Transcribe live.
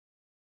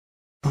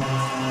Soon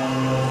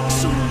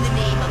the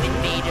name of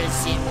Invader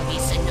Zim will be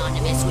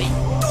synonymous with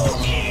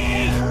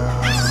Doogie!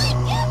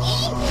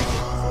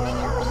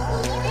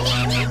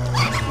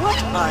 What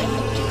are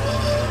you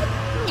doing?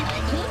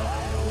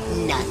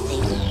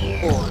 Nothing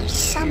or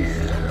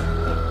something.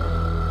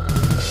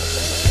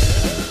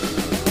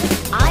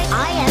 I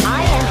am a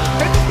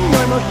perfectly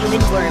normal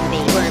human worm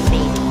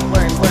baby.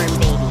 Worm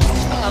baby.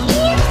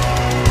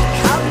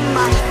 Come,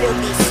 my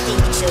filthy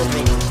stink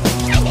children.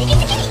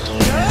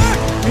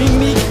 Bring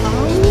me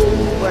home.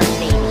 Worm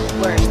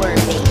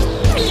baby.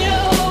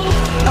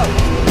 Oh,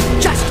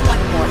 just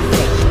one more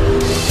thing.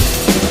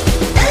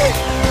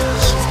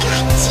 He's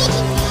got teeth.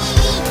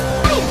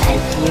 I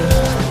love you.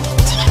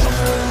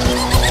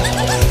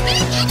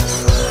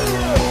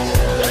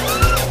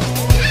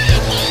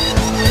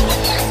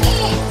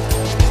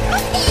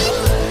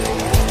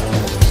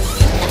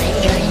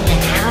 You're in the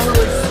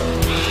house.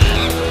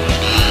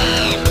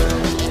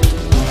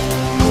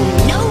 Who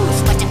knows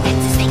what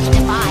defenses they can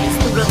devise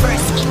through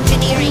reverse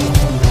engineering?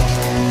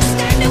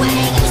 Stand away,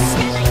 you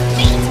smell like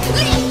feet!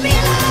 Leave me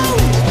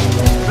alone!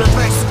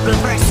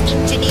 Reverse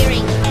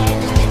engineering,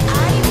 and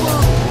I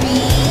will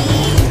be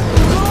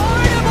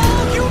Lord of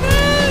all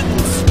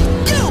humans!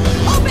 You,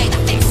 obey the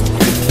fist!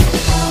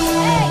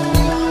 Hey!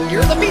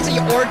 Here's the pizza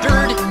you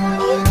ordered!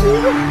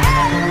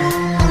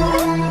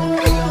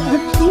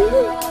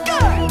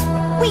 Good!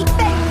 We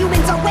fed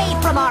humans away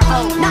from our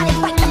home, not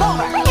invite them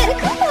over! Yeah,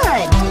 come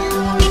on!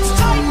 It's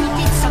time we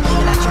did something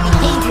about your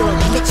behavioral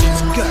glitches,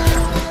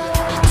 girl!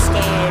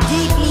 Stare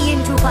deeply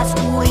into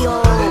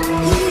Pastuyo!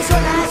 He's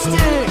your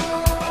master!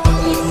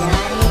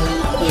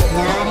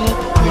 Hypnotic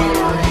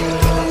power.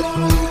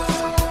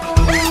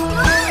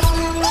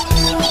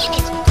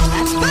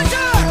 That's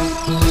better!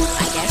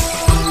 I guess.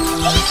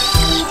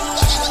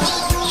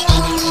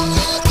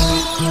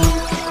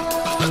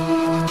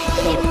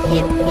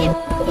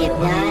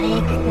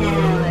 Hypnotic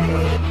power.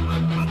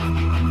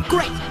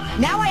 Great!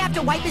 Now I have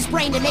to wipe his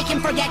brain to make him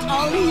forget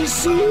all he's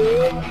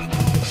seen.